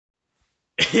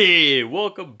Hey,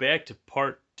 welcome back to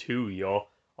part 2, y'all.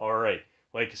 Alright,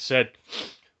 like I said,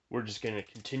 we're just gonna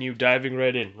continue diving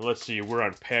right in. Let's see, we're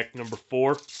on pack number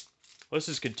 4. Let's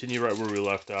just continue right where we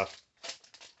left off.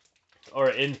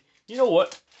 Alright, and you know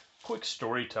what? Quick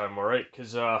story time, alright?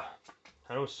 Because, I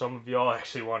know some of y'all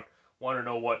actually want to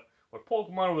know what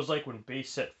Pokemon was like when base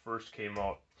set first came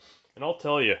out. And I'll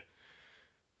tell you,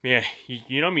 man,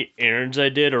 you know how many errands I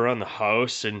did around the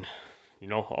house and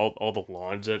all the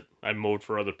lawns that I mowed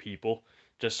for other people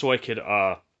just so I could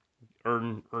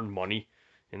earn money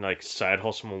and like side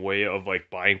hustle my way of like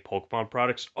buying Pokemon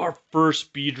products. Our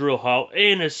first Beedrill haul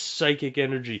and a Psychic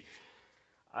Energy.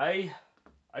 I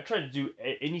tried to do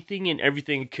anything and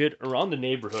everything I could around the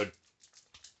neighborhood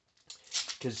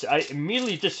because I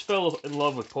immediately just fell in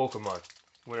love with Pokemon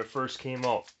when it first came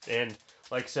out. And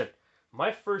like I said,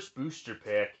 my first booster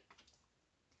pack,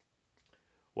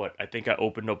 I think I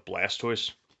opened up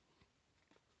Blastoise.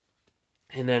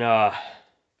 And then,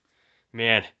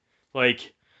 man,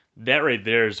 like, that right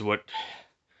there is what,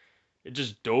 it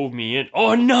just dove me in.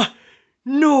 Oh, no,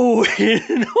 no way,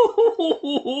 no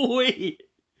way,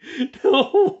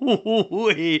 no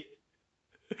way.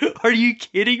 Are you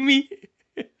kidding me?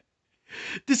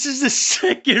 This is the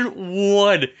second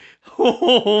one.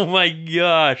 Oh my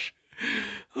gosh.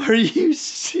 Are you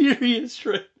serious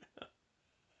right now?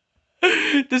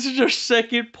 This is our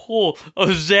second pull of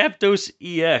Zapdos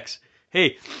EX.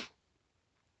 Hey,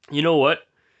 you know what?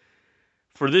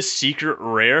 For this secret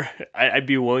rare, I'd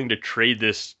be willing to trade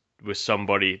this with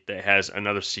somebody that has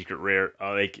another secret rare.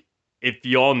 Like, if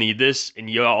y'all need this and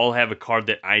y'all all have a card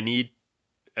that I need,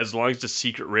 as long as it's a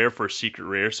secret rare for a secret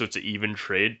rare, so it's an even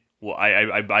trade, well,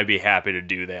 I'd be happy to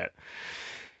do that.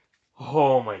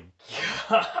 Oh my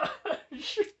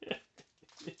gosh.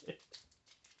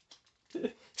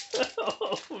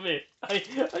 Oh man, I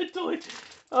totally.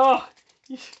 Oh,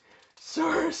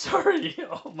 sorry.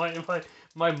 Oh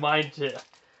my mind.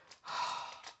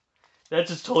 That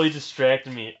just totally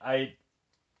distracted me. I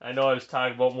know I was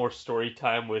talking about more story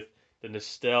time with the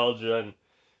nostalgia and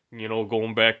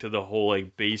going back to the whole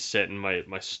like base set and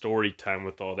my story time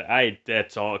with all that.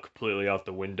 That's all completely out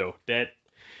the window. That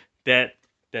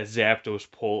Zapdos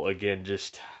pull again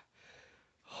just.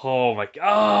 Oh my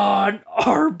god, an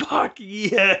Arbok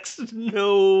EX,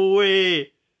 no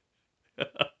way.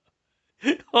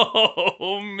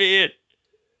 Oh man.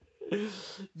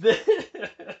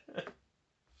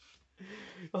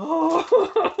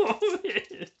 Oh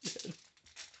man.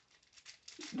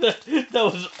 That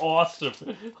was awesome.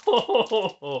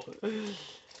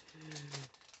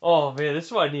 Oh man, this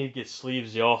is why I need to get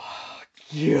sleeves, y'all.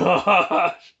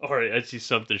 Gosh. Alright, I see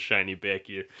something shiny back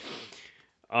here.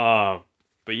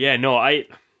 But yeah, no, I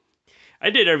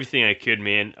did everything I could,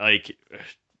 man. Like,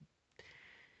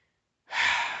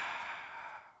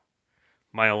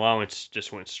 my allowance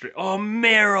just went straight. Oh,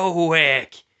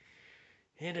 Marowak!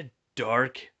 And a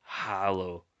dark,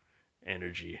 hollow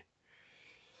energy.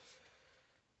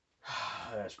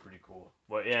 That's pretty cool.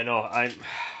 But yeah, no, I'm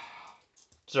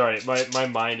sorry. My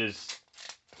mind is.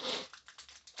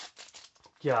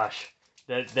 Gosh,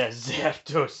 that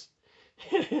Zapdos.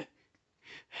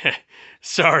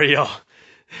 Sorry, y'all.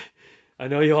 I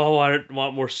know you all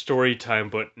want more story time,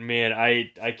 but man,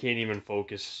 I can't even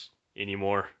focus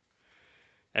anymore.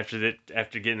 After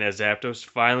getting that Zapdos,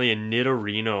 finally a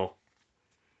Nidorino.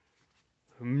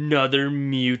 Another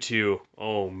Mewtwo.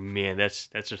 Oh man, that's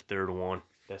a third one.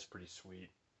 That's pretty sweet.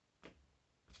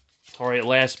 Alright,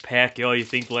 last pack, y'all. You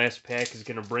think last pack is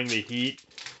gonna bring the heat?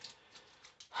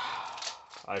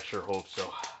 I sure hope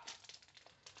so.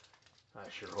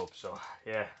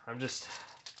 Yeah, I'm just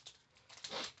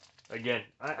again,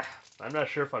 I'm not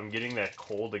sure if I'm getting that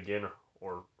cold again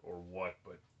or what,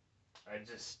 but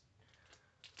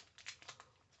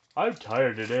I'm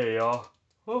tired today, y'all.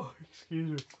 Oh,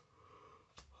 excuse me.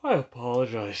 I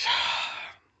apologize.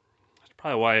 That's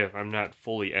probably why I'm not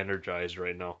fully energized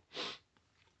right now.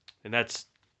 And it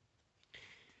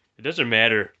doesn't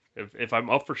matter. If I'm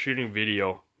up for shooting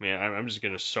video, man, I'm just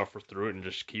going to suffer through it and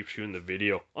just keep shooting the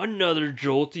video. Another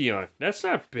Jolteon. That's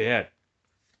not bad.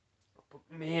 But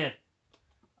man,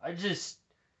 that's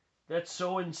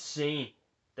so insane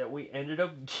that we ended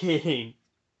up getting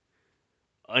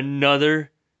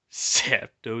another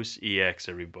Zapdos EX,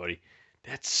 everybody.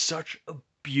 That's such a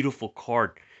beautiful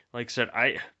card. Like I said,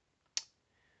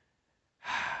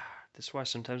 this is why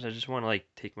sometimes I just want to like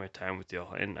take my time with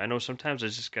y'all. And I know sometimes I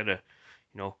just gotta,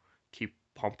 keep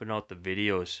pumping out the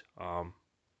videos.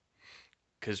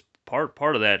 Cause part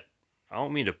of that, I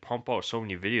don't mean to pump out so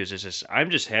many videos. It's just I'm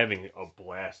just having a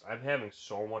blast. I'm having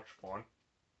so much fun.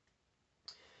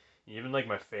 Even like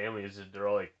my family they're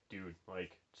all like, dude,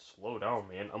 like slow down,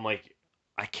 man. I'm like,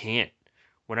 I can't.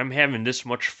 When I'm having this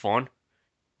much fun,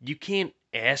 you can't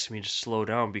ask me to slow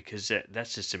down because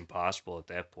that's just impossible at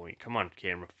that point. Come on,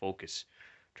 camera, focus.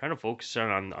 I'm trying to focus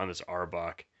on this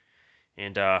Arbok.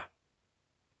 And I'm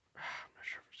not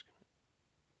sure if it's gonna.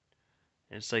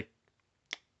 And it's like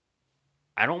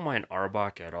I don't mind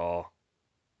Arbok at all.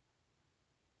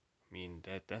 I mean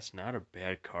that's not a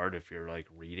bad card if you're like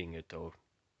reading it though.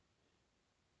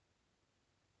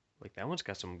 Like that one's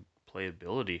got some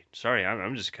playability. Sorry,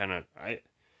 I'm just kind of I.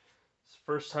 It's the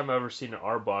first time I've ever seen an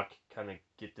Arbok kind of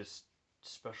get this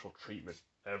special treatment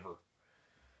ever.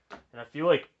 And I feel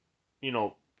like, you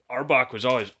know, Arbok was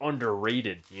always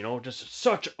underrated. You know, just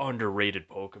such underrated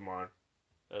Pokemon.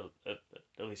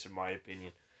 At least in my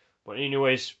opinion. But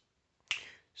anyways,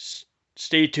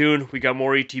 stay tuned. We got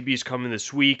more ETBs coming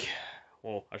this week.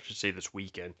 Well, I should say this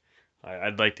weekend.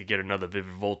 I'd like to get another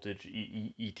Vivid Voltage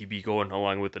ETB going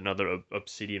along with another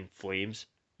Obsidian Flames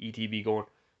ETB going.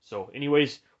 So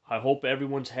anyways, I hope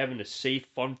everyone's having a safe,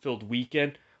 fun-filled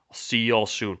weekend. I'll see y'all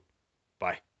soon.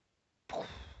 Bye.